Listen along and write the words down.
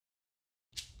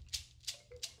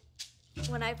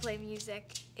When I play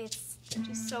music, it's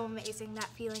just so amazing, that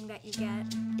feeling that you get.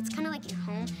 It's kind of like your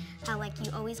home, how like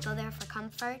you always go there for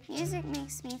comfort. Music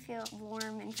makes me feel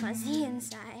warm and fuzzy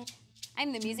inside.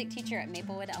 I'm the music teacher at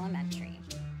Maplewood Elementary.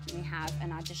 We have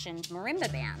an auditioned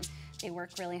marimba band. They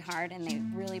work really hard and they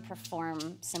really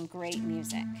perform some great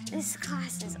music. This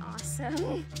class is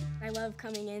awesome. I love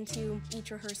coming into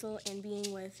each rehearsal and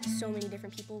being with so many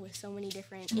different people with so many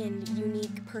different and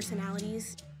unique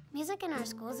personalities. Music in our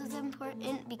schools is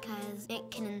important because it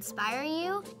can inspire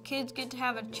you. Kids get to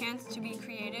have a chance to be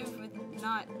creative with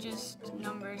not just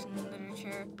numbers and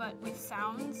literature, but with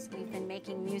sounds. We've been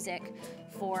making music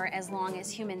for as long as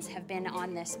humans have been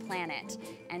on this planet,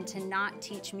 and to not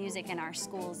teach music in our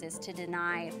schools is to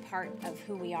deny part of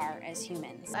who we are as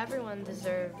humans. Everyone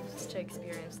deserves to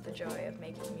experience the joy of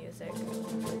making music.